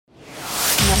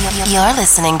You're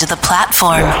listening to The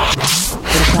Platform.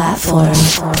 The Platform,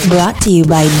 brought to you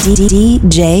by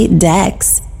DJ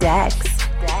Dex.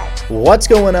 What's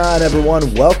going on,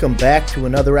 everyone? Welcome back to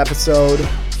another episode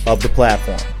of The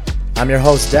Platform. I'm your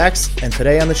host, Dex, and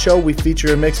today on the show we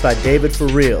feature a mix by David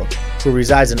Foreal, who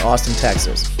resides in Austin,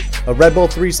 Texas. A Red Bull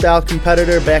 3-style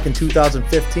competitor back in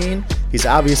 2015, he's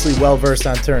obviously well-versed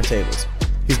on turntables.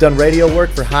 He's done radio work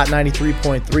for Hot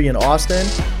 93.3 in Austin,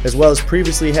 as well as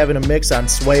previously having a mix on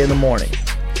Sway in the Morning.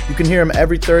 You can hear him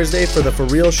every Thursday for The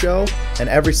Foreal Show and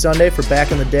every Sunday for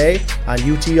Back in the Day on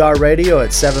UTR Radio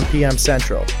at 7 p.m.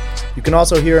 Central. You can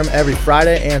also hear him every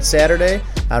Friday and Saturday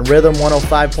on Rhythm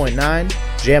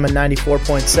 105.9, Jammin'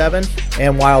 94.7,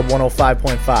 and Wild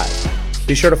 105.5.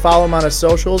 Be sure to follow him on his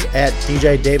socials at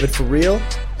DJ David Foreal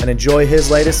and enjoy his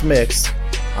latest mix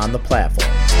on The Platform.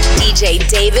 DJ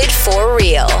David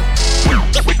Foreal.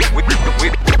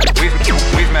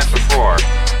 We've met before.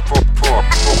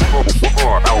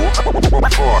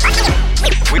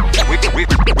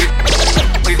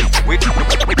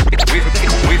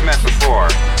 We've met before,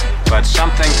 but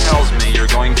something tells me you're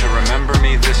going to remember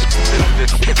me this time.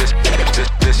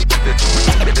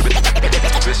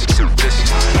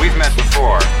 We've met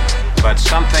before, but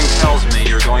something tells me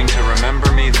you're going to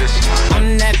remember me this time.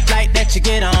 On that flight that you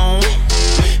get on,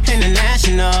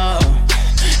 international,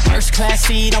 first class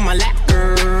seat on my lap,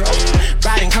 girl,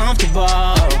 riding comfortable,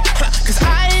 cause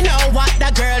I know what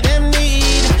that girl them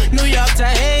need, New York to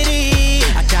Haiti,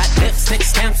 I got lipstick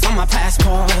stamps on my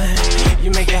passport,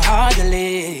 you make it hard to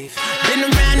leave, been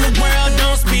around the world,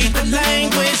 don't speak the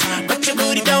language, but your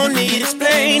booty don't need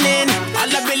explaining, all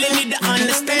I really need to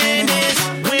understand is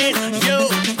when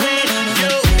you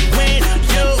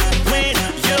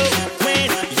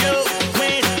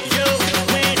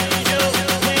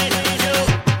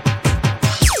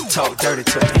talk dirty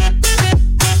to me.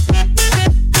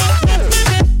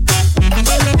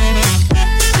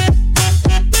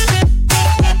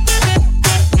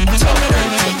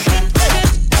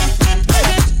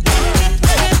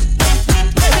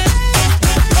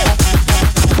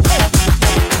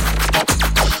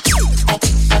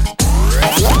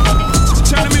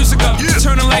 Turn the music up,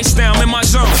 turn the lights down, I'm in my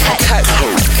zone.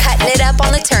 Cutting it up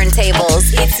on the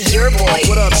turntables. It's your boy.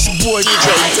 What up, boy? DJ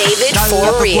David Dale a tu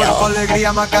cuerpo Foreal.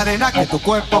 alegría Macarena, que tu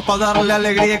cuerpo pa' darle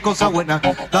alegría y cosas buenas.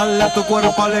 Dale a tu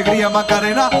cuerpo alegría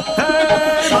Macarena, hey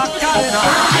Macarena.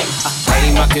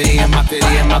 Hey,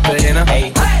 Macarena.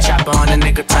 Hey, chopper on a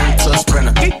nigga, turn to a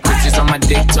sprinter. Bitches on my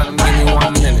dick, tell them give me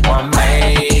 1 minute.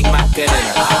 Make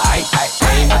Macarena.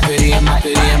 Hey,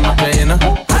 Macarena.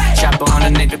 Chopper on a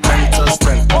nigga, turn to a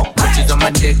sprinter. Bitches on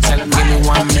my dick, tell them give me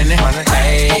 1 minute.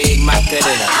 Hey,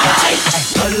 Macarena.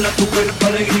 Dale a tu cuerpo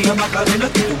alegría Macarena,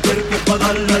 que tu cuerpo pa'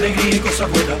 darle alegría y cosas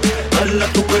buenas. Dale a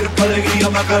tu cuerpo alegría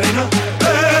Macarena,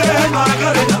 hey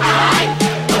Macarena.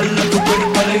 Dale a tu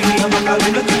cuerpo alegría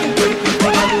Macarena, que tu cuerpo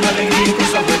pa' darle alegría y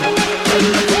cosas buenas.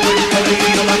 Dale a tu cuerpo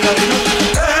alegría Macarena.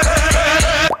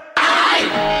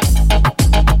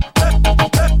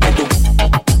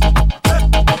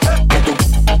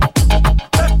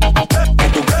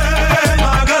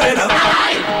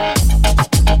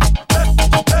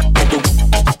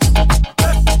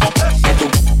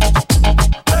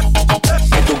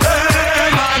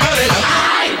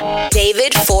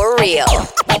 David Foreal.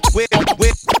 Where the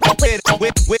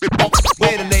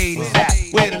ladies at?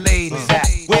 Where the ladies at?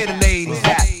 Where the ladies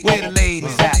at? Where the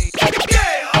ladies at?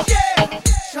 Yeah.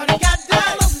 Shorty got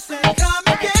down low and said, "Come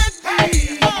and get me."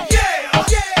 Yeah.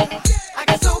 I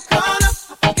got so caught up,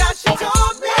 I forgot she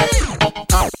told me.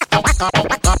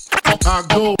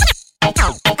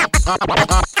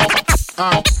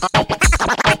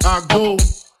 I go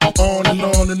on and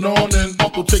on and on and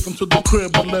we'll take them to the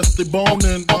crib unless they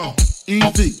boning.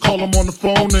 Easy, call them on the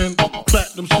phone and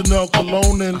platinum Chanel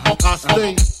cologne and I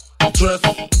stay dressed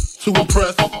to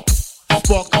impress,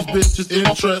 spark these bitches'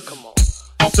 interest.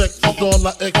 Sex is all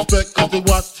I expect cause they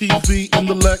watch TV in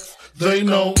the Lex. They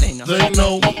know.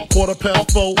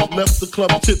 4:15, left the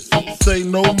club tipsy, say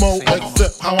no more,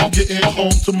 except how I'm getting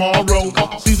home tomorrow.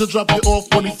 Caesar drop you off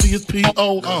when he see his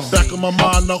P.O. Back of my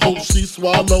mind, I hope she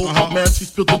swallows. Man, she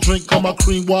spilled the drink on my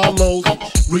cream wallows.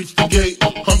 Reach the gate,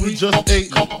 hungry just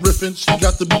ate. Riffin', she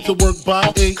got to be to work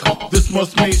by 8. This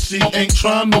must mean she ain't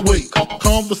trying to wait.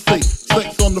 Conversate,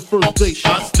 sex on the first date.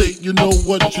 I state, you know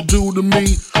what you do to me.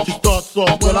 She starts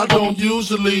off, well I don't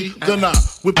usually. Then I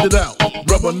whipped it out,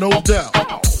 rubber no doubt.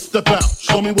 Step out,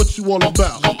 show me what you all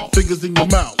about. Fingers in your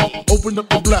mouth, open up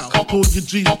the blouse, pull your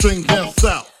G-string down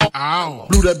south. Ow.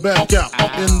 Blew that back out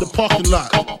in the parking lot.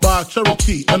 Buy a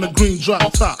Cherokee and a green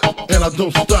drop top. And I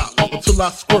don't stop until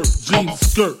I squirt, jeans,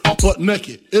 skirt, butt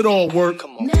naked. It all work.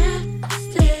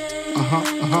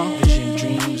 Vision,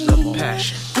 dreams of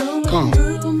passion.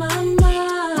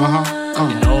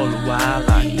 And all the while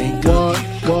I think of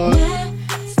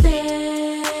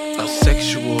a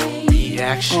sexual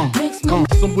reaction.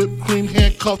 Some whipped cream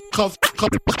handcuff, cuff.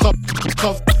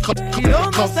 ¿Y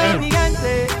dónde está mi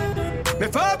gigante? Me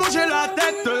fue a bouger la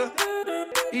tête.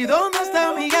 ¿Y dónde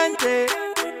está mi gigante?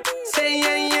 Say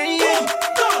yeah, yeah, yeah. 1,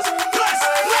 2, 3,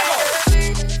 luego.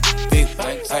 Big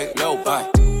bank, tight, little bite.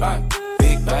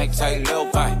 Big bank, tight, little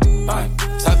bite.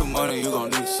 Type of money you gon'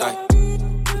 need sight.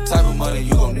 Type of money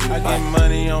you gon' need. I get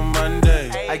money on Monday,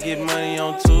 I get money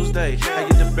on Tuesday, I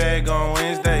get the bag on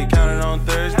Wednesday, count it on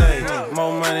Thursday,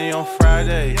 more money on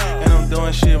Friday, and I'm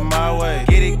doing shit my way.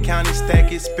 Get it, count it,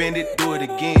 stack it, spend it, do it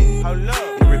again.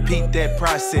 And repeat that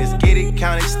process. Get it,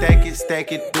 count it,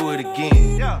 stack it, do it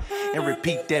again. And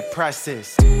repeat that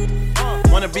process.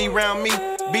 Wanna be around me?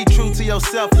 Be true to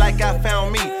yourself like I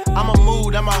found me. I'm a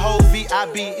mood, I'm a whole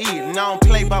VIBE. And I don't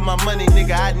play by my money,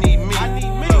 nigga, I need me.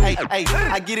 Hey,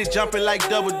 I get it jumping like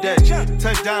double dutch.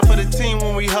 Touchdown for the team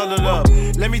when we huddle up.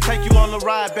 Let me take you on the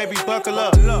ride, baby, buckle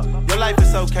up. Your life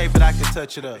is okay, but I can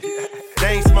touch it up.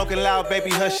 They ain't smoking loud,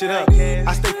 baby, hush it up.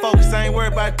 I stay focused, I ain't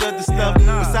worried about the other stuff.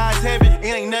 Besides heaven, it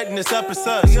ain't nothing that's up, it's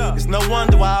us. It's no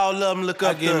wonder why all of them look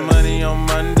up. I get money on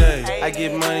Monday, I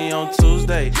get money on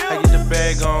Tuesday, I get the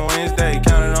bag on Wednesday,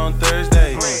 count it on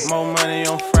Thursday, more money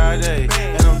on Friday,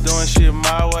 and I'm doing shit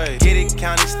my way. Get it,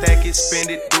 count it, stack it,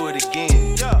 spend it, do it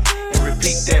again. And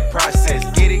repeat that process.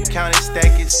 Get it, count it,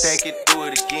 stack it, do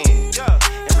it again.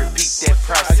 And repeat that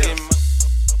process.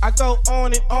 I go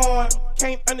on and on,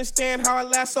 can't understand how I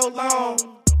last so long.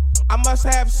 I must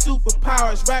have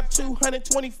superpowers, rap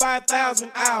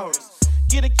 225,000 hours.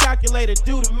 Get a calculator,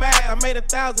 do the math. I made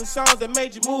 1,000 songs that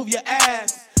made you move your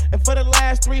ass. And for the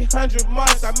last 300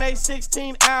 months, I made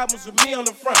 16 albums with me on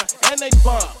the front, and they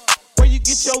bump. Where you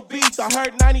get your beats? I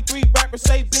heard 93 rappers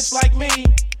say bitch like me.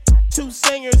 2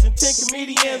 singers and 10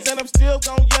 comedians, and I'm still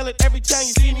gon' yell it every time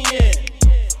you see me in.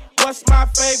 What's my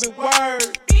favorite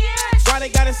word? Why they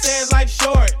gotta say it like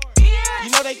short? You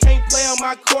know they can't play on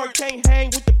my court, can't hang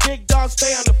with the big dogs,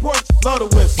 stay on the porch. Blow the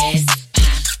whistle.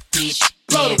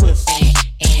 Blow the whistle.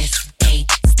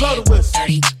 Blow the whistle.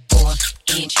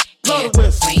 34-inch. Blow the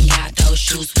whistle. Bring out those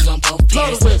shoes, we gon' go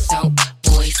Blow the fierce. whistle. Dope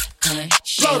boys, gun,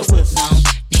 Blow the shoes, whistle. long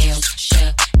nails,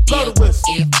 shut Blow deal. the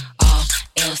whistle. If all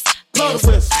else Blow fails, the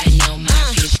whistle. I know my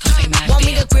bitch gon' pay my Want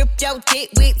me bill. to grip your dick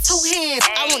with 2 hands?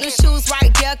 I want the shoes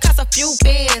right there, cost a few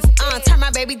bands. Turn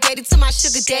my baby daddy to my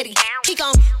sugar daddy. He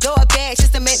gon' blow a bag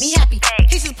just to make me happy.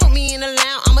 He just put me in the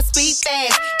lounge, I'ma speed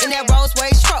fast. In that Rolls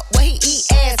Royce truck where he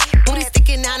eat ass. Booty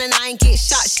sticking out and I ain't get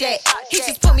shot yet. He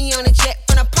just put me on a jet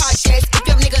from the projects. If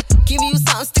your nigga give you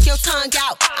something, stick your tongue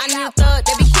out. I need a thug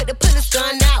that be quick to pull his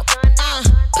gun out.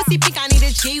 Pussy pink, I need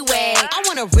a G-Wag. I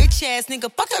want a rich ass nigga,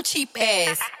 fuck your cheap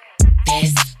ass.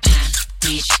 That's my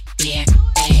bitch, there,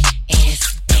 fat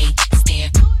ass, they stare.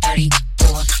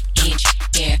 34-inch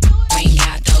hair, bring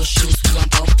out those shoes, we gon'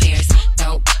 go fierce.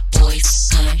 Dope boys,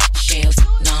 gun, shells,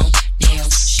 long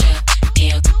nails, shut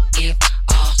deal. If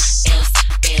all else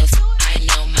fails, I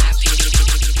know my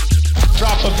bitch.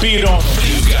 Drop a beat on them.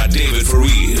 You got David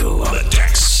Foreal on the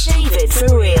decks. David I know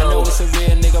Foreal. it's a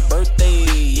real nigga birthday,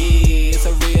 yeah, it's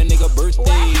a real nigga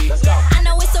birthday. I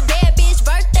know it's a bad bitch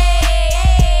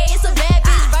birthday. It's a bad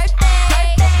bitch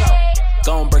birthday.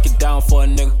 Gon' break it down for a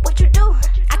nigga. What you do?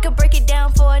 I could break it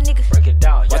down for a nigga. Break it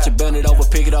down, watch it bend it over,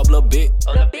 pick it up a little bit.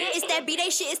 It's that B-Day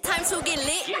shit, it's time to get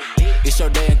lit. It's your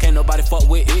day and can't nobody fuck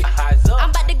with it. I'm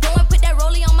about to go and put that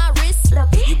rollie on my wrist.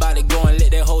 You bout to go and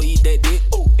let that hoe eat that dick.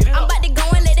 I'm about to go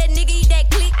and let that nigga eat that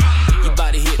click. You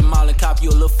bout to hit them all and cop you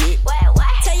a little fit.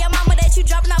 Tell your mama that you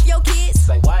dropping off your kids.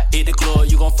 Hit the club,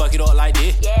 you gon' fuck it up like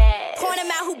this. Point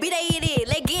them out who B-Day it is.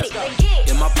 Let's get it.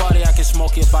 In my party, I can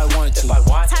smoke if I want to.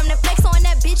 Time to flex on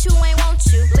that bitch who ain't want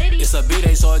you. It's a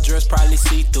B-Day, so a dress probably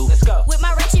see-through. With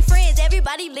my ratchet friends,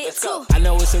 everybody lit too. I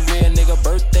know it's a real nigga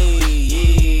birthday,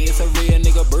 yeah, it's a real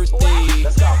nigga birthday.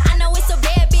 I know it's a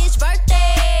bad bitch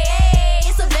birthday.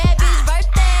 It's a bad bitch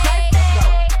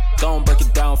birthday. Gon' break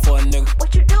it down for a nigga.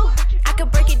 What you do? I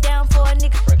could break it down for a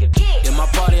nigga. In my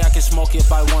party, I can smoke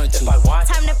if I want to.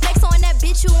 Time to flex on that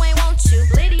bitch who ain't want you.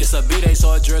 It's a B-Day,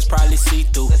 so a dress probably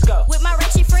see-through. With my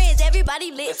ratchet friends,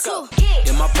 everybody lit too.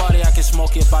 In my party, I can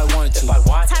smoke if I want to.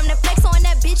 Time to flex on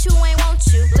that bitch who ain't want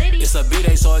you. It's a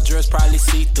B-Day, so a dress probably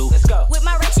see-through. With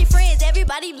my ratchet friends,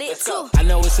 everybody lit too. I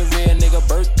know it's a real nigga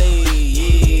birthday,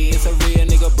 yeah, it's a real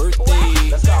nigga birthday.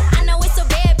 I know it's a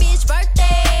bad bitch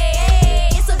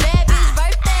birthday. It's a bad bitch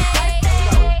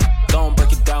birthday. Gon'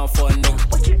 break it down for a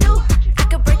nigga. What you do? I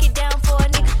could break it down for a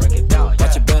nigga.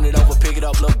 Watch it bend it over, pick it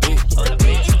up a little bit.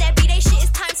 It's that B-Day shit,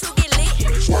 it's time to get lit.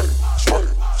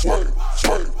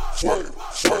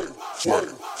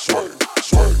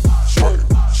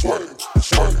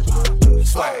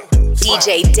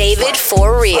 DJ David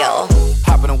Foreal.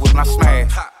 Hoppin' in with my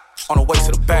smash. On the way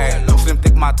to the bag. Slim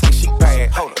thick, my tank, she bad.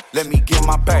 Hold up, let me get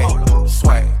my bag.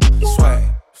 Swag, swag,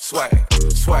 swag,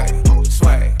 swag,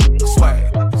 swag,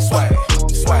 swag, swag,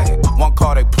 swag. One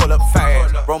car, they pull up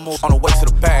fast. Roll move on the way to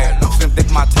the bag. Slim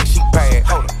thick, my tank, she bad.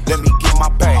 Hold up, let me get my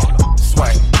bag.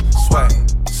 Swag, swag,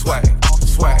 swag,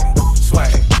 swag,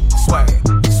 swag, swag,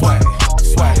 swag,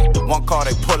 swag. One car,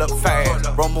 they pull up fast.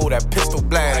 Roll move that pistol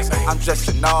blast. I'm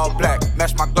dressed in all black.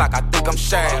 Match my Glock, I think I'm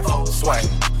Shaft. Swag,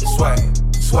 swag,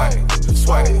 swag,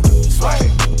 swag, swag,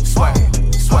 swag,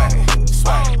 swag,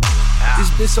 swag. This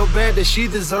bitch so bad that she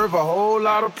deserve a whole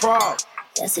lot of props.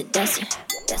 That's it, that's it,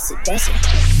 that's it, that's it.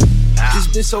 This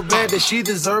bitch so bad that she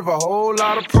deserve a whole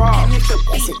lot of props.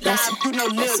 That's it, that's it,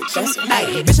 that's it.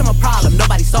 Hey, bitch, I'm a problem,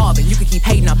 nobody solving. You can keep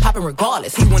hating, I'm popping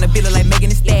regardless. He wanna build it like Megan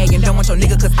Thee Stallion. Don't want your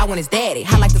nigga cause I want his daddy.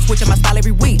 I like to switch up my style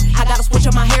every week. I gotta switch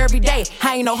up my hair every day.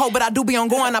 I ain't no hoe, but I do be on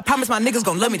going. I promise my niggas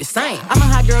gon' love me the same. I'm a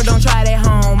hot girl, don't try it at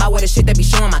home. I wear the shit that be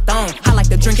showing my thong. I like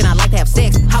to drink and I like to have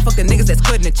sex. I fuck the niggas that's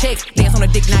cutting the checks. Dance on a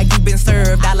dick, now you been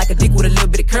served. I like a dick with a little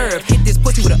bit of curve. Hit this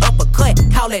pussy with an uppercut.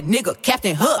 Call that nigga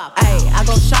Captain Hook. Ayy, I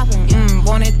go shopping,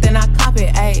 want it, then I cop it,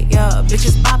 ayy, yeah,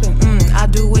 bitches poppin', I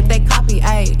do what they copy,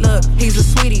 ayy, look, he's a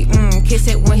sweetie, kiss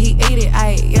it when he eat it,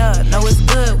 ayy, yeah, know it's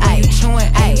good when you chewin',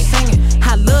 ayy, singing.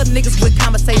 I love niggas with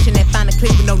conversation that find a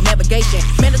clip with no navigation.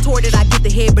 Mandatory that I get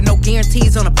the head, but no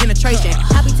guarantees on a penetration.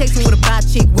 I be texting with a bi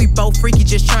chick, we both freaky,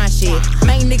 just trying shit.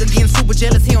 Main nigga getting super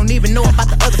jealous, he don't even know about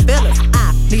the other fellas.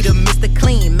 I need a Mr.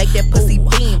 Clean, make that pussy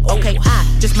beam, okay,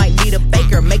 I just might need a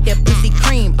baker, make that pussy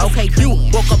cream, okay, you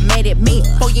woke up mad at me,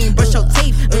 before you ain't brush your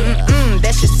teeth,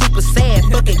 that shit super sad,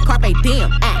 fucking carpe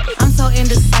diem. I'm so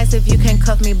indecisive, you can't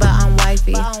cuff me, but I'm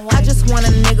wifey. I just want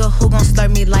a nigga who gon'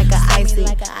 slurp me like a icy.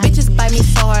 Bitches bite me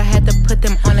so hard, had to put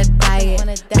them on a diet.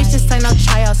 Bitches ain't no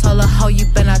tryouts, hold a hoe, you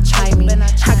better not try me.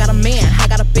 I got a man, I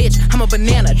got a bitch, I'm a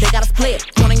banana, they got a split.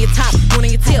 One on your top, one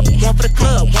on your tip, one for the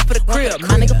club, one for the crib.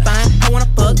 My nigga fine, I wanna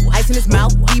fuck, ice in his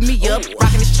mouth, eat me up,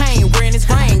 rockin' his chain, wearing his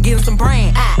ring, getting some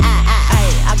brain.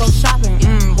 I go shopping,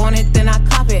 want it, then I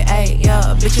cop it, ayy,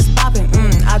 yeah, bitches poppin',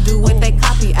 I do what they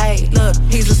copy, ayy, look,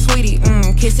 he's a sweetie,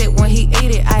 kiss it when he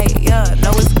eat it, ayy, yeah,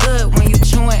 know it's good when you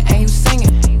chewin' and you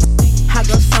singin'. I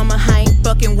go summer, I ain't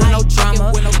fucking with no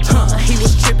drama, he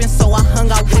was trippin', so I hung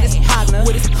out with his partner,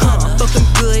 fucking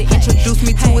good, introduced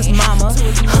me to his mama,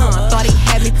 thought he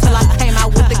had me till I came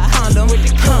out with the condom,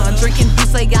 drinking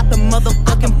Douce out the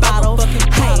motherfucking bottle,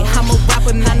 hey, I'm a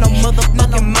rapper, not no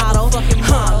motherfucking model,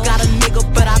 got a nigga,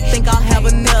 but I think I'll have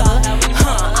another,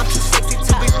 I'm too sexy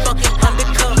to be fucking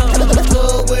undercover.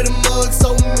 Club with a mug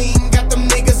so mean, got them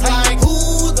niggas like,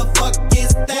 who the fuck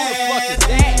is that?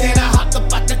 Then I hopped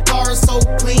up out the car so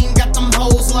clean, got them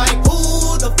hoes like,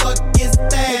 who the fuck is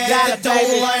that?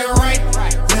 Don't like right,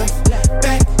 left,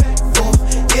 back, forth.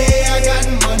 Yeah, I got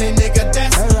money, nigga,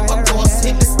 that's of course.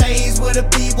 Hit the stage with a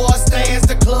B-boy stands,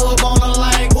 the club on the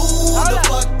like, who the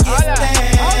fuck is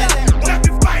that? Clap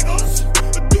your fingers,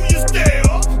 do you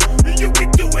still? You can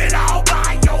do it all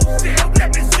by yourself.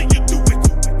 Let me see you do it.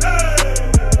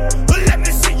 Let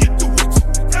me see you do it.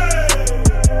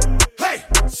 Hey,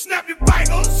 snap your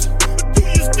fingers, do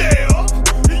you still?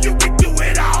 You can do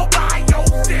it all by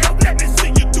yourself. Let me see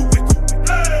you do it.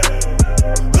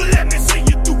 Let me see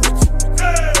you do it.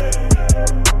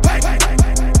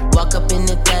 Walk up in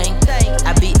the thing,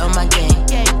 I be on my game.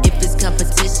 If it's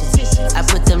competition, I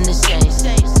put them to shame.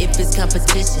 If it's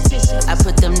competition, I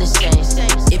put them to shame.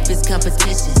 If it's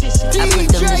competition, I put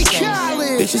them to shame.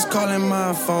 Bitches calling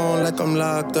my phone like I'm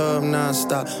locked up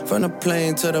non-stop. From the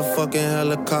plane to the fucking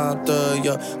helicopter,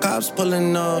 yeah. Cops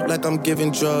pulling up like I'm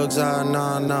giving drugs,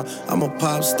 nah. I'm a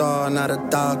pop star, not a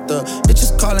doctor.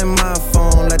 Bitches calling my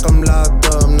phone like I'm locked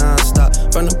up non-stop.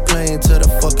 From the plane to the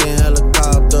fucking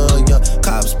helicopter, yeah.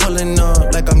 Cops pulling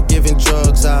up like I'm giving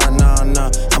drugs, nah.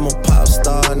 I'm a pop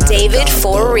star, not David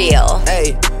Foreal.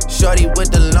 Hey, shorty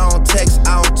with the long text,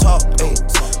 I don't talk. Ay.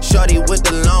 Shorty with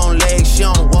the long legs, she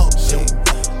don't walk. Ay.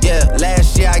 Yeah,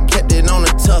 last year I kept it on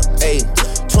the tuck. Ay.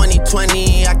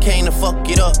 2020, I came to fuck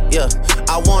it up. Yeah,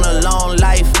 I want a long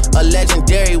life, a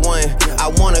legendary one. I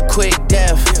want a quick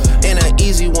death and an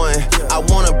easy one. I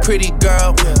want a pretty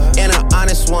girl and an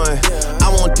honest one. I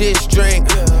want this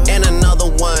drink and another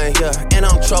one. Yeah, and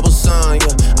I'm troublesome.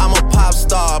 Yeah, I'm a pop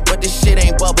star, but this shit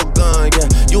ain't bubblegum. Yeah,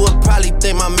 you would probably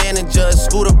think my manager is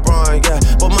Scooter Braun. Yeah,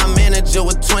 but my manager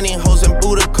with 20 hoes and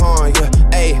Budokan. Yeah,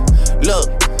 hey, look.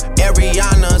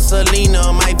 Ariana,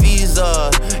 Selena, my Visa.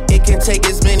 It can take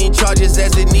as many charges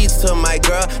as it needs to, my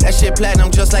girl. That shit platinum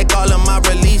just like all of my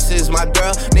releases, my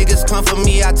girl. Niggas come for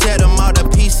me, I tear them all to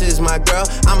pieces, my girl.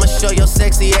 I'ma show your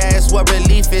sexy ass what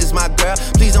relief is, my girl.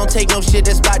 Please don't take no shit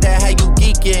that's about that how you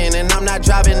geeking. And I'm not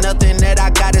driving nothing that I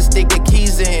gotta stick the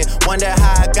keys in. Wonder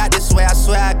how I got this way, I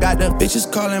swear I got the bitches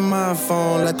calling my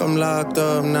phone like I'm locked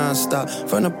up non-stop.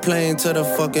 From the plane to the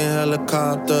fucking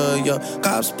helicopter, yeah.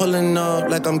 Cops pulling up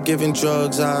like I'm giving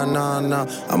drugs, nah.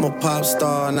 I'm a pop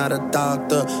star, not a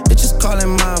doctor. Bitches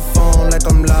calling my phone like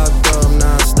I'm locked up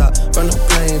non-stop. From the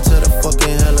plane to the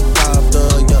fucking helicopter,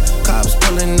 yeah. Cops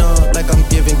pulling up like I'm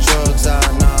giving drugs, nah.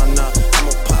 I'm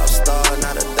a pop star,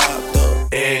 not a doctor.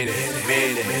 Any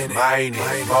minute,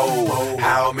 mighty mo.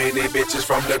 How many bitches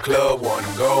from the club wanna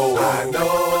go? I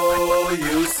know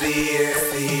you see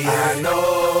it. I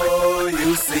know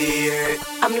you see it.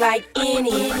 I'm like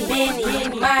any, many,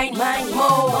 mine,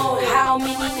 more. How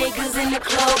many niggas in the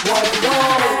club wanna go?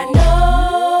 I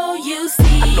know you see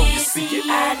it.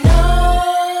 I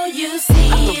know you see it.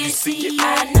 I know you see it.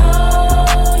 I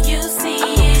know you see it.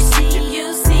 I know you see it.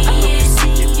 You see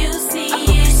it. You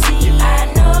see it. I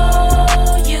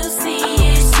know you see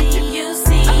it. You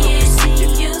see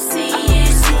it. You see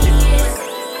it.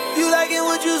 You like it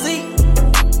what you see.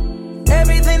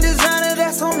 Everything designer,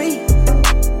 that's on me.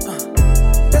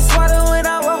 That's why the when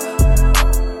I walk,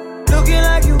 looking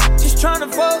like you, just tryna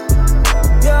fuck.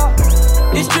 Yeah,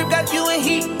 this trip got you in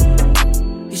heat.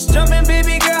 It's jumping,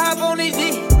 baby girl, hop on this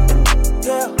D.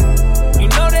 Yeah, you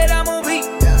know that I'm on beat.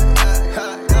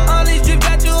 All these trips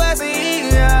got you asking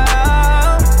heat.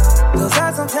 Yeah, those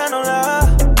eyes don't tell no love.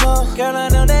 No, girl, I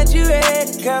know that you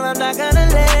ready. Girl, I'm not gonna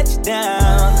let you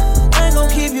down. I ain't gon'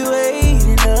 keep you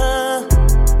waiting up.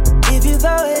 If you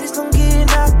thought it's gon' get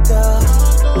knocked up,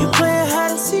 you playing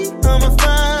hide and seek, I'ma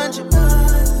find you.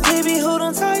 Baby, hold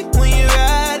on tight when you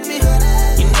ride me.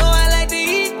 You know I like to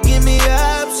eat, give me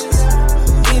options.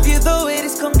 If you throw it,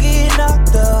 it's gon' get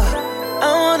knocked up.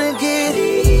 I wanna get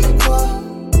equal.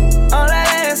 All I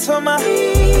ask for my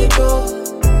people.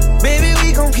 Baby,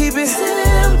 we gon' keep it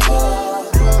simple.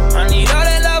 I need all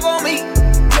that love on me.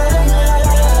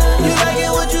 You like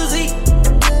it what you see.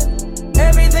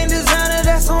 Everything designer,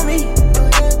 that's on me.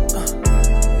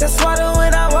 That's why the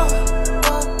when I walk,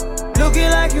 looking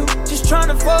like you, just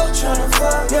tryna fuck.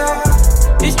 Yeah,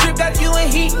 this trip got you in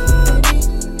heat.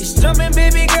 It's jumping,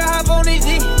 baby girl, hop on this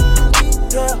D.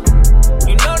 Yeah,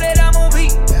 you know that I'm on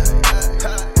beat.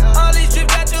 All these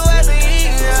trips got you as a heat.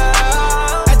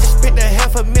 Yeah. I just spent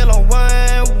 $500,000 on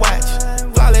one watch.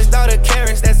 Flawless daughter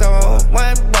carrots, that's on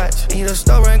one watch. Need a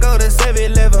store and go to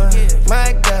 7-Eleven.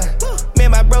 My God, me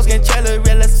and my bros can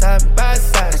Chalorella side by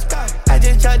side. I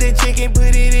just chopped the chicken,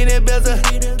 put it in a bezel.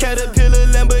 Caterpillar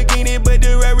Lamborghini, but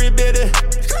the Rari better.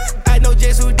 I know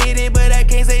just who did it, but I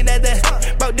can't say nothing.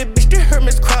 Bought the bitch the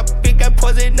Hermes crop, it got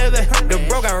poison another. The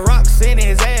bro got rocks in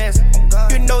his ass.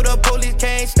 You know the police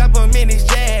can't stop him in his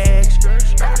jag.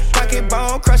 Pocket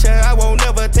bone crusher, I won't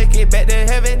never take it back to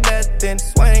heaven, nothing.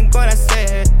 Swan ain't gonna say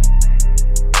it.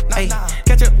 Hey,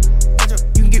 catch up,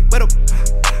 you can get wet up.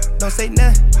 Don't say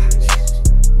nothing.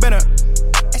 Better,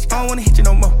 I don't wanna hit you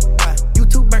no more. You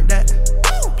too burnt that.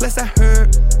 Plus I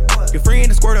heard your friend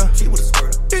a squirter. She was a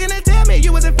squirter. You gonna tell me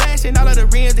you was in fashion? All of the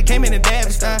rims that came in the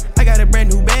Davis style. I got a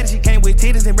brand new bag, she came with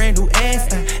titties and brand new ass.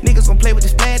 Niggas gon' play with the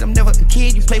splash, I'm never a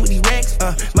kid, you play with these racks.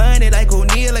 Money like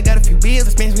O'Neal, I got a few bills,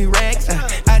 it spends me racks.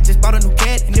 I just bought a new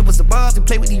cat, and it was a boss to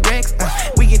play with these racks.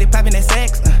 We get it poppin' at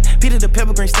sacks, Peter the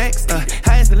Pepper Green stacks.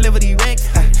 Highest deliver these racks,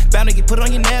 bound to get put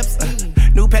on your naps.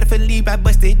 New pattern for Lee, I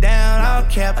bust it down, all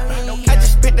cap. I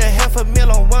just spent $500,000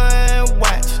 on one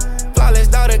watch. Flawless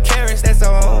daughter carrots, that's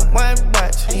on one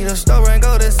watch. Need a store and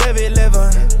go to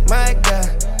 7-Eleven. My God,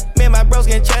 me and my bros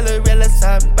can Chalorella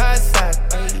side by side.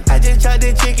 I just chopped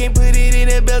the chicken, put it in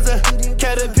a bezel.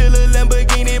 Caterpillar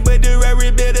Lamborghini, but the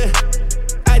Rari better.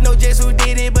 I know just who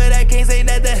did it, but I can't say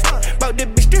nothing. Bought the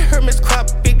bitch the Hermes crop,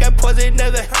 it got poison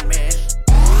another.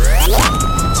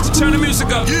 Turn the music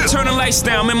up, turn the lights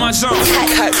down, I'm in my zone.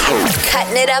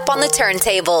 Cutting it up on the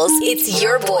turntables. It's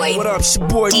your boy, what up,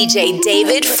 boy? DJ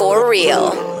David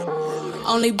Foreal.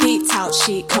 Only big talk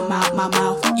shit come out my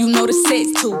mouth. You know the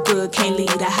sex too good, can't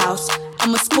leave the house.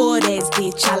 I'm a spoiled ass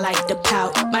bitch, I like to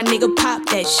pout. My nigga pop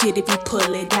that shit if he pull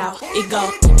it out. It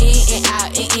go in and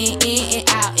out, in and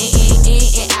out, in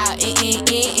and out, in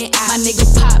and out. My nigga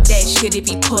pop that shit if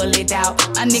he pull it out.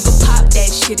 My nigga pop that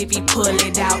shit if he pull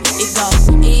it out. It go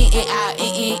in and out,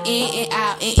 in and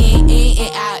out, in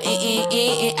and out, in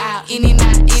and out, in and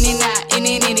out, in and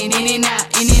out, in and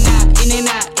out, in and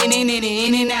out, in and out,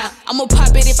 in and out. I'ma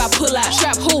pop it if I pull out.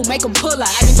 Trap who, make him pull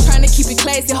out. I been trying to keep it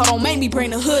classy, hold on, make me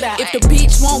bring the hood out. If the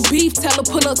bitch want beef, tell her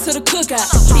pull up to the cookout.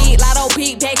 Big lotto,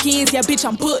 big back ends, yeah bitch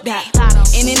I'm booked out.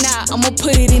 In and out, I'ma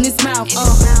put it in his mouth.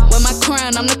 With my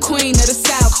crown, I'm the queen. queen of the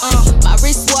South. My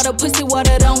wrist water, pussy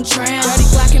water, don't drown. Dirty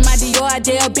Glock in my Dior, I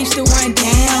dare a bitch to run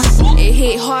down. It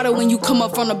hit harder when you come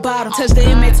up from the bottom. Touch the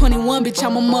MA21, bitch,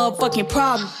 I'm a motherfucking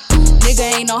problem.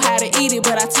 Nigga ain't know how to eat it,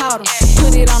 but I taught him.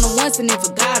 Put it on him once and then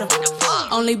forgot him.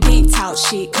 Only big talk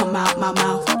shit come out my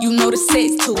mouth. You know the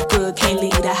sex too good, can't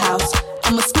leave the house.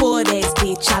 I'm a spoiled ass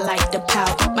bitch, I like the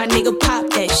pout. My nigga pop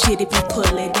that shit if you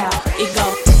pull it out. It go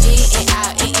in and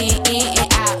out, in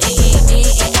and out, in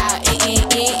and out, in and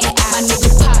out. My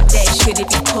nigga pop that shit if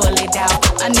you pull it out.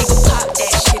 My nigga pop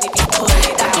that shit if you pull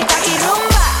it out. Taki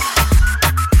rumba,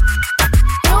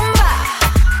 rumba,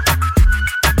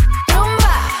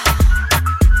 rumba,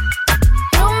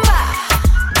 rumba.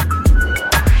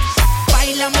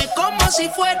 Báilame como si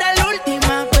fuera la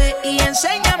última vez y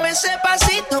enséñame ese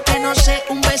pasito que no sé,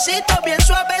 un besito bien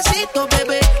suavecito,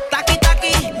 bebé. Taki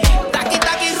taki, taki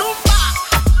taki rumba.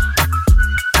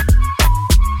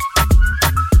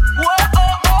 Whoa, oh,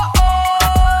 oh, oh.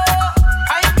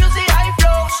 High music, high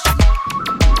flows.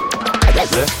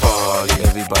 Let's party,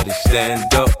 everybody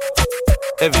stand up.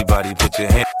 Everybody put your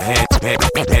hands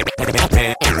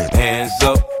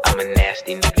up. I'm a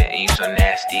nasty nigga and you so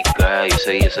nasty, girl. You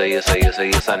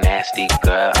so nasty,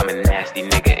 girl. I'm a nasty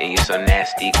nigga and you so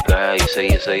nasty, girl. You so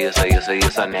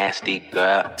nasty,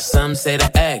 girl. Some say the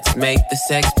X make the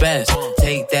sex best.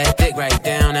 Take that dick right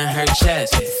down in her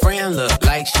chest. Friend look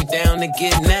like she down to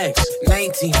get next.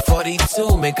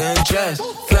 1942, make her undress.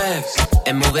 Flex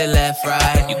and move it left,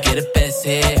 right. You get a best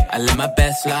hit, I live my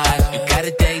best life. You got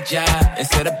a day job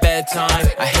instead of bedtime.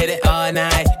 I hit it all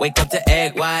night, wake up to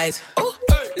egg whites. Ooh,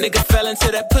 nigga fell into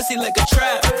that pussy like a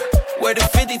trap. Where the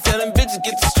 50, tell them bitches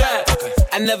get the strap.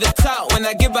 I never talk when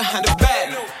I get behind the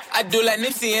back. I do like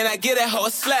Nipsey and I get that hoe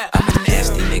a slap. I'm a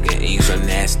nasty nigga and you so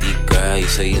nasty, girl. You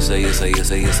so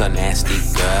nasty,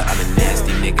 girl. I'm a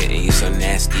nasty nigga and you so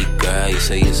nasty, girl. You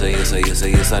so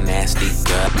nasty,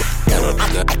 girl.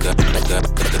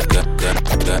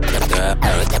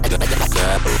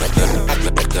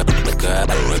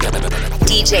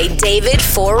 DJ David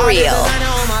Foreal.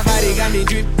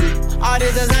 All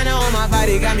this designer on my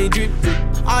body got me drip.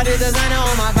 All this designer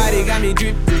on my body got me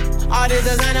drip. All this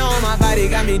designer on my body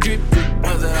got me drip.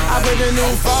 I put the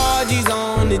new 4Gs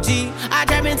on the G. I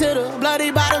trap into the bloody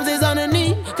bottoms is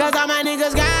underneath. Cause all my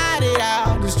niggas got it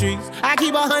out the streets. I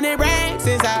keep 100 racks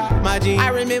inside my jeans. I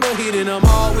remember hitting them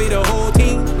all with the whole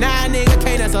team. Now a nigga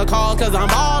can't answer call cause I'm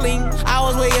balling. I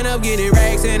was waking up getting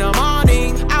racks in the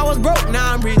morning. I was broke,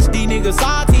 now I'm rich, these niggas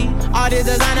salty. All this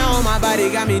designer on my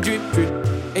body got me drip, drip.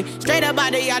 Hey, straight up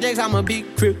out the objects, I'm a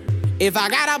big crip. If I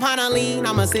got up on a lean,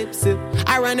 I'm a sip, sip.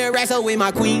 I run the racks up with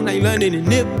my queen like London and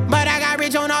Nip. But I got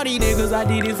rich on all these niggas, I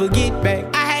didn't forget back.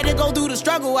 I had to go through the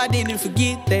struggle, I didn't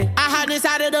forget that. I hopped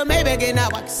inside of the Maybach and now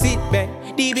I can sit back.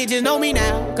 These bitches know me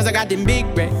now, cause I got them big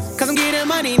racks. Cause I'm getting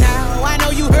money now, I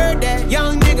know you heard that.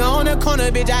 Young nigga on the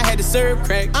corner, bitch, I had to serve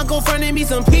crack. Uncle fronted me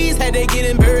some peas, had to get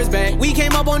them birds back. We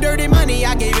came up on dirty money,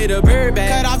 I gave it a bird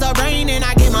back. Cut off the brain and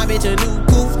I gave my bitch a new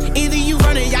goof. Either you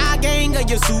running y'all gang or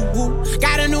you Subaru.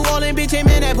 Got a New Orleans bitch and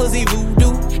man, that pussy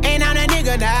voodoo. And I'm that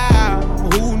nigga now,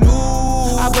 who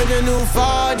knew? I put the new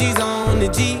 4Gs on the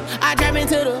G. I trap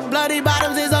into the bloody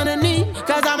bottoms is underneath.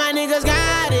 Cause all my niggas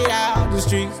got it out the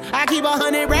streets. I keep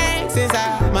 100 racks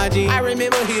inside my jeans. I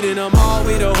remember hitting them all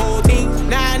with the whole team.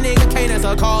 Now a nigga can't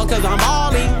answer call cause I'm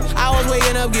balling. I was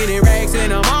waking up getting racks in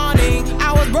the morning.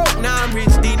 I was broke, now I'm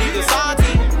rich, these niggas salty.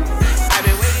 I've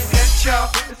been waiting to get y'all,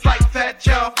 it's like Fat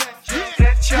Joe.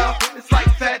 Get y'all, it's like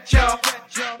Fat Joe.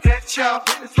 Get y'all,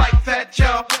 it's like Fat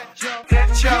Joe.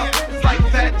 Get y'all, it's like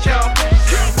Fat Joe.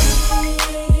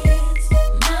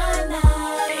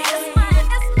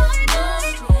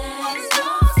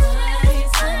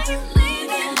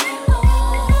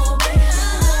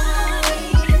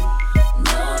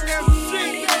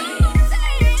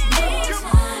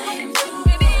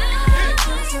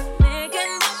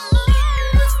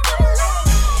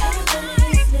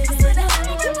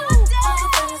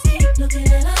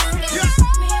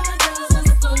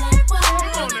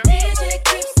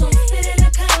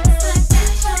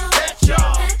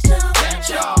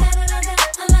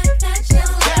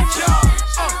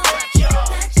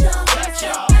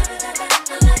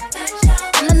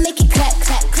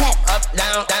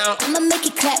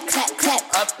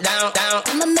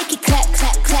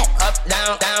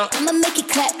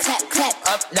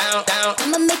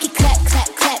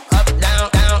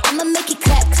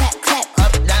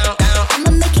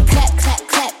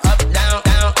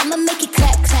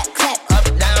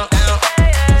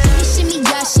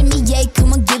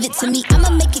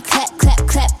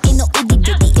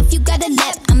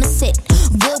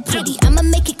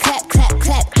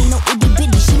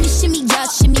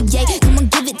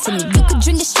 to me.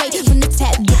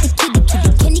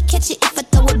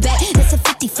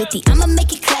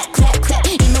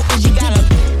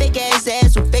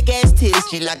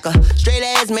 like a straight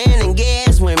ass man and gay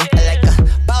ass women. I like a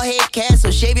bald head cat, so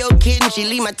shave your kid and she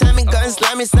leave my Tommy gun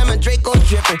slimy, summer Draco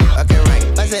dripping. Okay,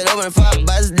 right, bust it open for a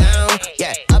buzz down.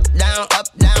 Yeah, up, down, up,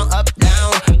 down, up,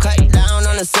 down. Cut down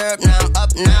on the syrup, now I'm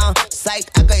up now.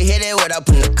 Psych, I could hit it without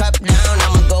putting the cup down.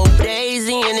 I'ma go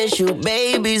crazy and it shoot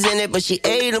babies in it, but she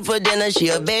ate them for dinner. She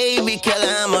a baby killer,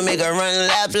 I'ma make her run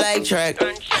laugh like track.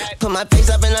 Put my face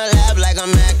up in her lap like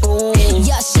I'm Mac. Ooh.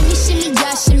 Yeah, shimmy, shimmy,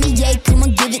 yeah, shimmy, yeah. Come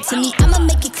on, give it to me. I'ma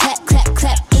make it clap, clap,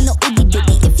 clap. Ain't no itty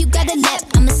bitty. If you got a lap,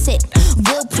 I'ma sit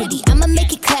real pretty. I'ma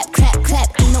make it clap, clap, clap.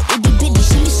 Ain't no itty bitty.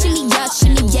 Shimmy, shimmy, yeah,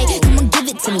 shimmy, yeah. Come on, give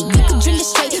it to me. You can drink it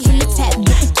straight from the tap.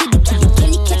 Get the kitty, kitty.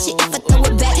 Can you catch it if I throw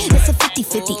it back? That's a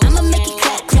 50-50. I'ma make it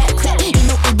clap, clap, clap. Ain't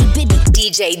no itty bitty.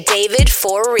 DJ David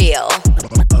Foreal.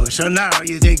 Oh, so now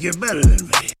you think you're better than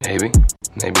me? Maybe,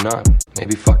 maybe not.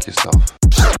 Maybe fuck yourself.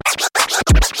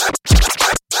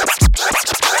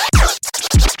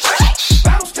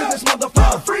 Bounce to this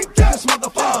motherfucker, freak to this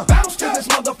motherfucker. Bounce to this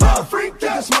motherfucker, freak to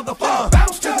this motherfucker.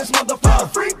 Bounce to this motherfucker,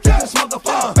 freak to this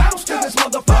motherfucker. Bounce to this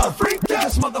motherfucker, freak to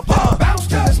this motherfucker. Bounce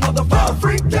to this motherfucker,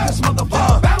 freak to this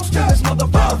motherfucker. Bounce to this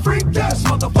motherfucker, freak to this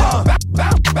motherfucker.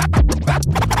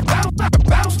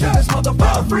 Bounce to this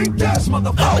motherfucker, freak to this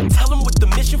motherfucker. Tell him with the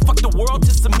mission, fuck the world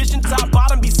to submission. Top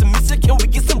bottom, be submissive. Can we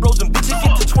get some bros and bitches?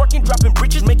 Get to twerking, dropping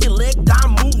bridges, make your leg die,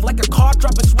 move like a car,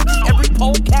 dropping switches. Every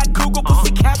pole, cat, Google,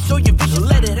 pussy cat, show your vision.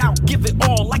 Let it out, give it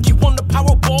all, like you won the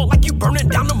Powerball, like you burning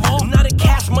down the mall. Not in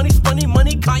cash, money, spunny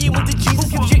money, Kanye with the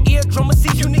Jesus. Gives your eardrum a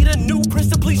seat, you need a new prince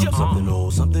to please you. Something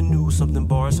old, something new, something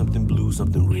bar, something blue,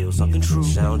 something real, something true.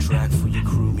 Soundtrack for your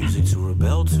crew, music to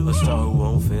rebel to. A star who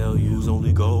won't fail, use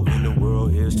only gold in the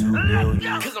world is 2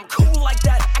 million. Cause I'm cool like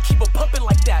that, I keep 'em pumping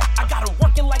like that. I got 'em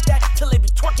working like that, till they be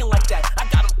twerking like that. I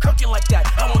got 'em cooking like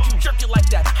that, I want you jerking like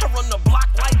that. I run the block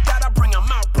like that, I bring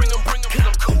 'em out, bring 'em. Cause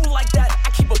I'm cool like that, I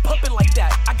keep 'em pumping like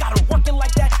that. I got 'em working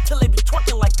like that, till they be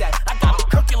twerking like that. I got 'em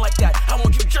cooking like that, I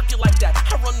want you jerking like that.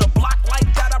 I run the block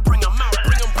like that, I bring 'em out,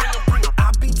 bring 'em.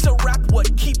 I beat to rap,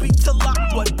 what? Keep beat to lock,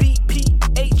 what?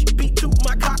 BPH, beat to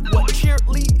my cock, what?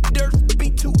 Cheerleaders,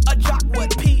 beat to a jock,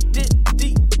 what?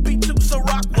 P-D-D, beat to so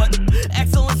rock, what?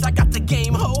 Excellence, I got the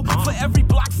game, ho. For every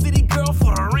block city girl,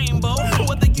 for a rainbow.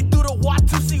 Whether you do the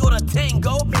Watusi or the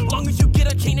tango, long as you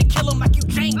get a chain and kill 'em like you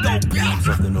Django.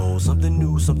 Something old, something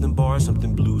new, something bar,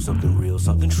 something blue, something real,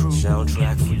 something true.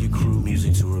 Soundtrack for your crew,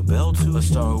 music to rebel to. A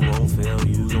star who won't fail,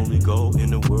 use only gold in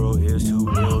the world is 2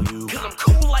 million. Cause I'm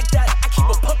cool like that, I keep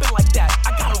 'em pumping like that.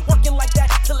 I got 'em working like that,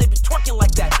 till they be twerking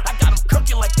like that. I got 'em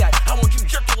cooking like that, I want you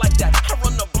jerking like that. I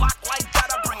run the block like that,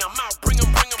 I bring 'em out, bring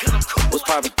 'em. Cause I'm cool. What's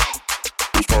poppin'?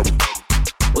 What's poppin'?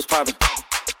 What's poppin'?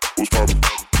 What's poppin'?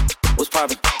 What's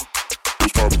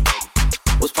poppin'?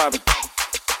 What's poppin'?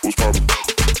 What's poppin'?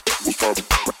 What's poppin'?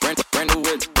 Brand new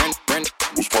whip, brand.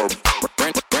 What's poppin'?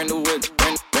 Brand new whip,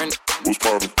 brand. What's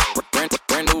poppin'?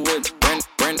 Brand new whip,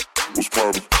 brand. What's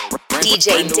poppin'?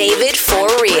 DJ David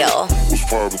Foreal. What's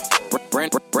poppin'?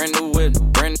 Brand new whip,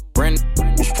 brand.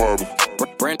 What's poppin'?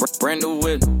 Brand new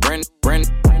whip, brand.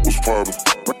 What's poppin'?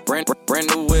 Brand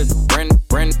new whip, brand.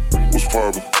 What's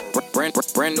poppin'?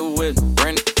 Brand new whip,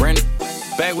 brand.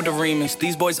 Back with the remix.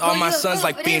 These boys are my sons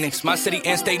like Phoenix. My city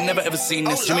and state never ever seen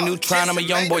this. Jimmy Neutron, I'm a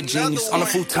young boy genius. On a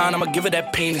futon, I'ma give it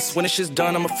that penis. When this shit's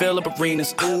done, I'ma fill up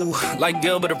arenas. Ooh, like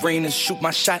Gilbert Arenas. Shoot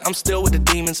my shot, I'm still with the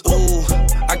demons. Ooh,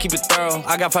 I keep it thorough.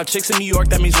 I got 5 chicks in New York,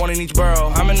 that means 1 in each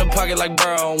borough. I'm in the pocket like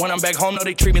Burrow. When I'm back home, no,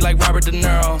 they treat me like Robert De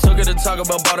Niro. Took her to Taco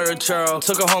Bell, bought her a churro.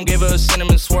 Took her home, gave her a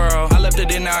cinnamon swirl. I left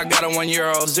it in, now I got her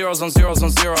 €1. Zeros on zeros on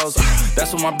zeros.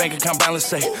 That's what my bank account balance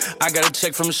say. I got a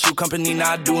check from a shoe company,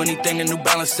 now I do anything the New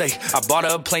Balance say. I bought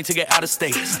her a plane to get out of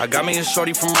state. I got me a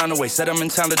shorty from Roundaway, said I'm in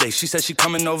town today. She said she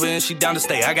coming over and she down to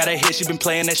stay. I got a hit, she been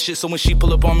playing that shit, so when she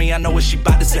pull up on me, I know what she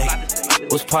bout to say.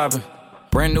 What's poppin'?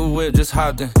 Brand new whip, just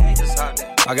hopped in.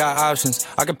 I got options,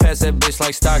 I can pass that bitch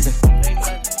like Stockton.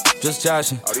 Just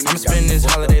joshing, I'ma spend this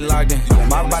holiday locked in.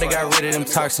 My body got rid of them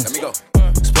toxins.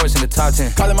 Sports in the top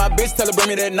 10. Calling my bitch, tell her bring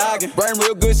me that noggin. Brain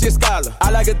real good, she a scholar. I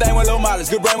like a thing with low mileage,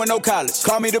 good brain with no college.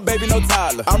 Call me the baby, no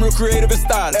Tyler. I'm real creative and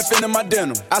stylish. F in my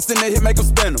denim. I send that hit, make them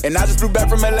spin 'em. And I just flew back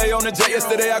from LA on the jet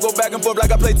yesterday. I go back and forth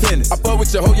like I play tennis. I fuck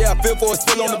with your hoe, yeah, I feel for it.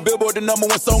 Still on the Billboard, the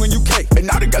 #1 song in UK. And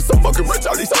now they got so fucking rich,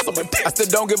 all these hoes on my dick. I still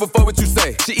don't give a fuck what you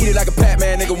say. She eat it like a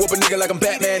Pac-Man, nigga. Whoop a nigga like I'm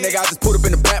Batman, nigga. I just put up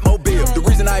in the Batmobile. The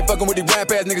reason I ain't fucking with these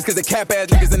rap ass niggas, cause they cap ass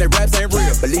niggas and their raps ain't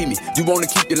real. Believe me, you wanna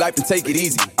keep your life and take it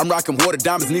easy. I'm rocking water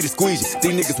diamonds, need a squeegee.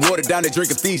 These niggas watered down, they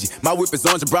drinking Fiji. My whip is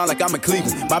orange and brown like I'm in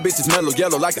Cleveland. My bitch is mellow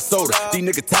yellow like a soda. These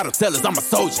niggas title tellers, I'm a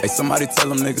soldier. Hey, somebody tell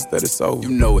them niggas that it's over. You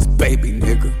know it's baby,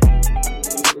 nigga.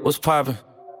 What's poppin'?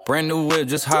 Brand new whip,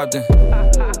 just hopped in.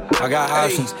 I got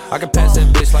options. I can pass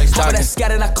that bitch like Over that Stockton.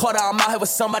 scattered, I caught her. I'm out here with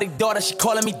somebody's daughter. She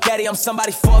calling me daddy. I'm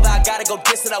somebody's father. I gotta go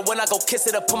kiss it. When I go kiss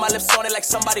it, I put my lips on it like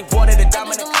somebody wanted it.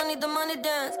 Dominant. The money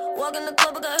dance. Walk in the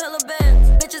club, I got hella bands.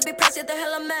 Bitches be pressed, yet they're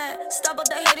hella mad. Stop all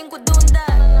that hating, quit doing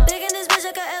that. Big in this bitch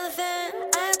like an elephant.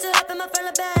 I have to hop in my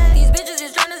fella bag. These bitches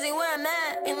just tryna see where I'm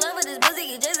at. In love with this pussy,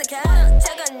 he just a cat.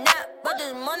 Take a nap, but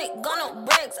this money got no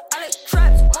breaks. I like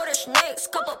traps, border snakes,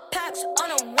 couple packs on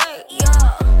the way.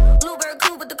 Yeah, Bluebird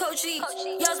coupe with the coach seats.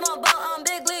 Yeah, small ball, I'm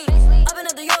big league. I've been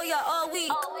at the yo-yo all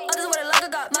week. I just wear it like I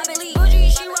got my belief.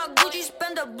 Gucci, she rock Gucci,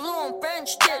 spend the blue on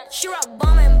French tip. She rock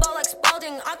bomb and ball like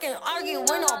Spalding. I can argue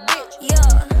with no bitch.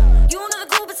 Yeah, you know the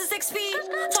coupe, it's a 6 feet.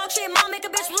 Talk shit, mom, make a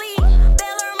bitch bleed.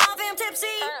 Baylor, mom, fam, tipsy.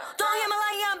 Don't hear me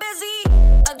like yeah, I'm busy.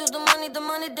 I do the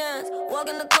money dance. Walk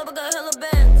in the club, I got hella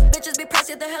bands. Bitches be pressed,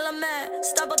 yet they're hella mad.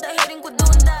 Stop all that hating, quit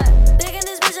doing that. Big in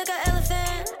this bitch like an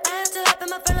elephant. I have to hop in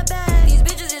my fella bag. These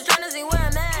bitches just tryna see where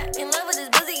I'm at. In love with this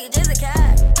pussy, he just a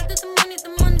cat. I do the money dance. I do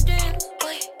the money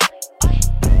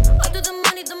dance. I do the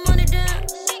money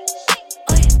dance.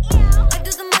 I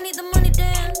do the money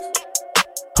dance.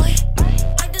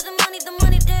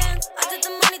 I do the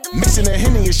money Mixing the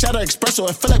Henny and shot of espresso,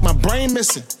 I feel like my brain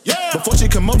missing. Yeah. Before she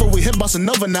come over, we hit Bossa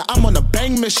Nova, now I'm on a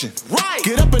bang mission. Right.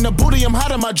 Get up in the booty, I'm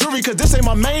hot in my jewelry, cause this ain't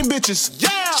my main bitches. Yeah.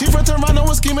 She from Toronto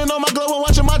and scheming on my glow and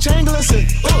watching my chain glisten.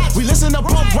 We listen to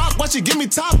punk rock while she give me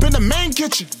top in the main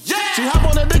kitchen. Yeah. She hop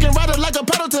on the dick and ride it like a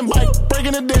Pendleton bike,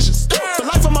 breaking the dishes. Yeah. The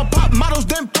life of my pop models,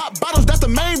 then pop bottles, that's the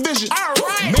main vision. All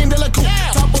right. Main de la coupe,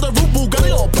 top of the roof, Bugatti,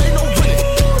 don't pay no rent.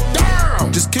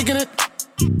 Damn. Just kicking it,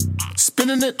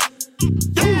 spinning it.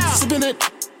 Yeah. Sipping it,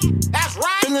 that's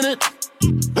right. Feeling it,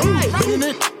 right. Feeling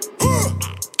it,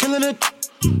 killing it,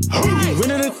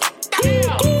 winning it.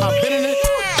 I'm bending it,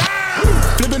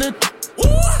 flipping it,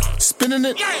 spinning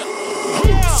it,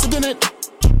 sipping it,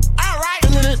 alright.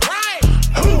 Feeling it, right.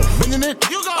 Winning it,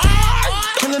 you go,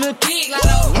 killing it,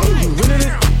 winning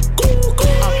it.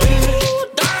 I'm bending it.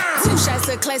 2 shots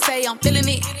of clay, say I'm feeling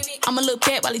it. I'ma look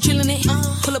back while he chillin' it.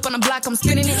 Pull up on the block, I'm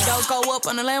spinning it. Don't go up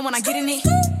on the land when I get in it.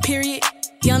 Period.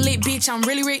 Young lit bitch, I'm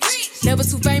really rich. Never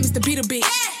too famous to beat a bitch.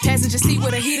 Passenger seat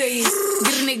where the heater is.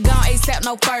 Get a nigga gone ASAP,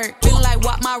 no fur. Feeling like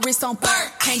walk my wrist on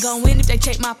fur. Can't go win if they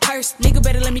check my purse. Nigga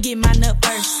better let me get my nut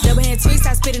first. Double hand twist,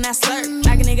 I spit and I slurp.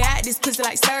 Like a nigga out this pussy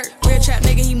like sir. Real trap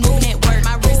nigga, he moving at work.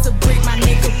 My wrist a brick, my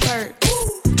nigga perk.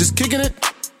 Just kicking it,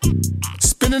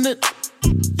 spinning it,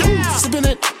 sipping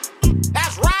it,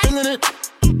 that's right. Feeling it,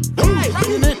 right.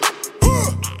 Feeling it,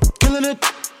 killing it,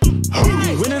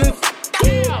 winning it. I'm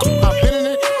bending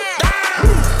it,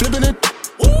 flipping it,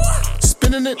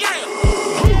 spinning it,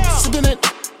 sipping it,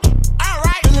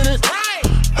 alright. Feeling it,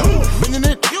 bending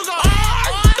it, killing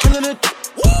it, winning it.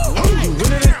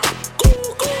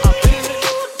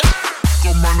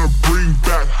 I'm gonna bring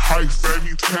back hype,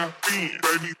 baby, tap in,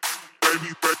 baby,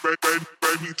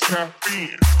 tap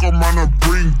in. I'm gonna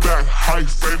bring back hype,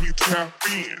 baby, tap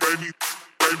in, baby,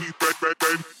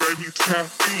 tap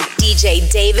in. DJ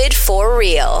David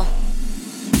Foreal.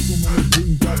 I'm gonna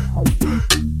bring back hype.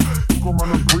 I'm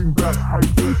gonna bring back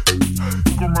hype.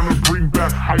 I'm gonna bring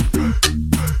back hype.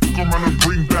 I'm gonna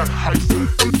bring back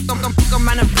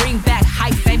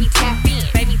hype, baby, tap in.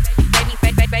 Baby,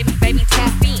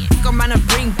 tap in. I'm gonna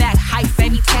bring back hype,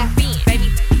 baby, tap in.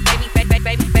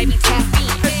 Baby, tap in.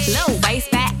 Low waist,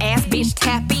 fat ass bitch,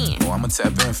 tap in. Oh, I'ma tap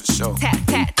in for sure.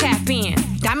 Tap in.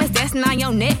 Diamonds dancing on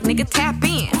your neck, nigga, tap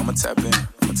in. I'ma tap in.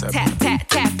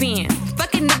 Tap in.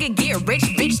 Fucking nigga get rich,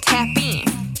 bitch, tap in.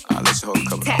 I'll let you hold a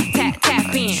couple.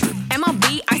 Tap in.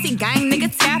 MLB, icy gang, nigga,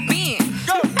 tap in.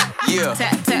 Yeah.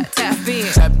 Tap in.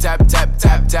 Tap,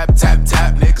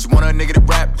 nigga. She want a nigga to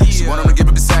rap. She want him to give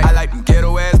up the sack. I like them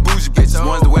ghetto ass bougie bitches,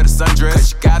 ones that wear the sundress. Cause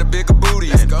she got a bigger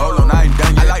booty. And hold on, I ain't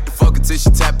done yet. I like to fuck her till she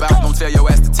tap out. Don't tell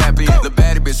your ass to tap in. The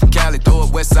baddie bitch from Cali, throw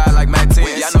up west side like Mac 10.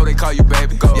 Yeah, I know they call you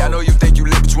baby. Yeah, I know you think you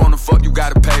lit, but you wanna fuck, you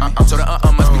gotta pay me. So the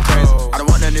must be crazy. I don't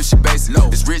want nothing if she basic.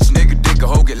 This rich nigga dick a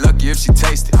hoe get lucky if she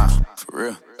taste it. For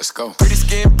real. Let's go. Pretty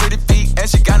skin, pretty feet, and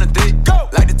she kinda thick. Go.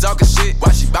 Like to talkin' shit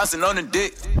while she bouncing on the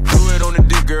dick. Do it on the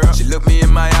dick, girl. She look me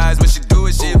in my eyes when she do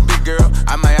it. She a big girl.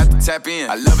 I might have to tap in.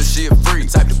 I love her, she a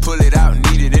freak. Type to pull it out and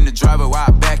need it in the driver while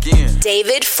I back in.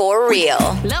 David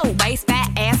Foreal. Low waist, fat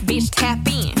ass bitch, tap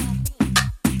in.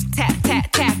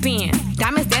 Tap in.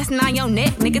 Diamonds dancing on your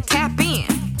neck, nigga, tap in.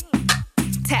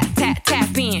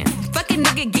 Tap in. Fucking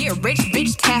nigga get rich,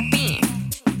 bitch, tap in.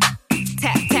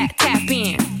 Tap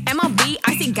in. MLB,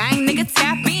 icy gang, nigga,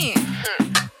 tap in.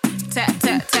 Tap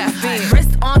in.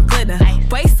 Wrist on glitter,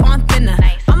 waist on thinner.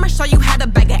 I'ma show you how to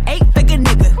bag an 8-figure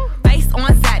nigga. Face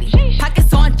on zaddy,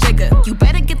 pockets on jigger. You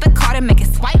better get the card and make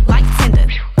it swipe like Tinder.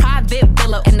 Private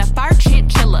villa in the fur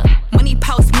chinchilla. When he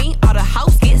post me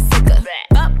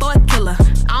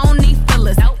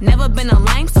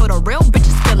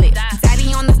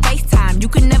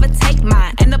make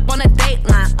mine. End up on a date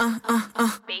line.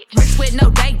 Rich with no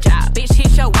day job. Bitch,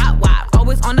 hit your wop.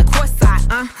 Always on the court side.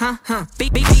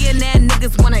 Billionaire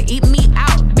niggas wanna eat me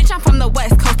out. Bitch, I'm from the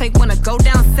West Coast. They wanna go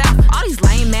down south. All these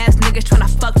lame ass niggas tryna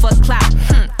fuck for clout.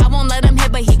 I won't let him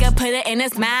hit, but he can put it in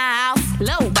his mouth.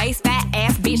 Low waist, fat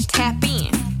ass bitch, tap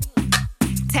in.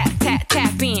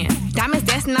 Tap in. Diamonds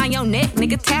dancing on your neck,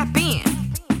 nigga, tap in.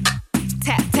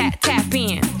 Tap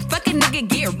in. Fucking nigga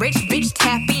get rich, bitch,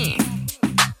 tap in.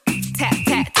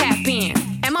 Tap in.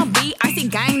 MLB, icy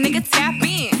gang, nigga, tap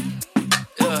in.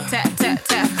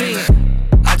 Tap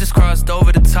in. I just crossed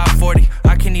over the top 40.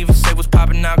 I can't even say what's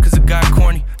popping out cause it got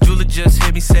corny. Jula just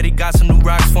hit me, said he got some new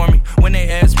rocks for me. When they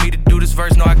asked me to do this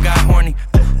verse, no, I got horny.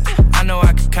 I know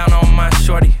I can count on my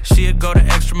shorty. She'll go the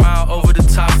extra mile over the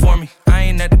top for me. I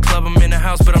ain't at the club, I'm in the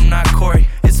house, but I'm not Corey.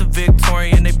 It's a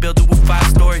Victorian, they built it with 5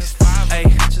 stories.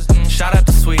 Ayy, shout out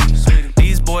to Sweetie.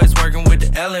 These boys working with the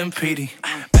LMPD.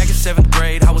 Back in 7th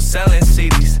grade, I was selling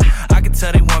CDs. I could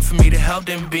tell they want for me to help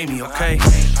them beat me, okay?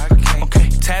 Okay,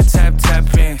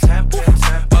 tap in.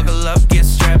 Buckle up, get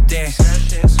strapped in.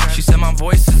 She said my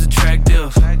voice is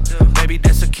attractive. Baby,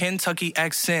 that's a Kentucky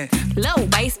accent. Low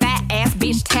waist, fat ass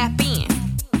bitch, tap in.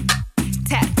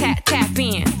 Tap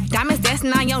in. Diamonds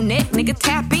dancing on your neck, nigga,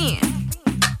 tap in.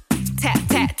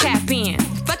 Tap in.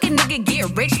 Fucking nigga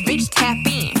get rich, bitch, tap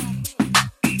in.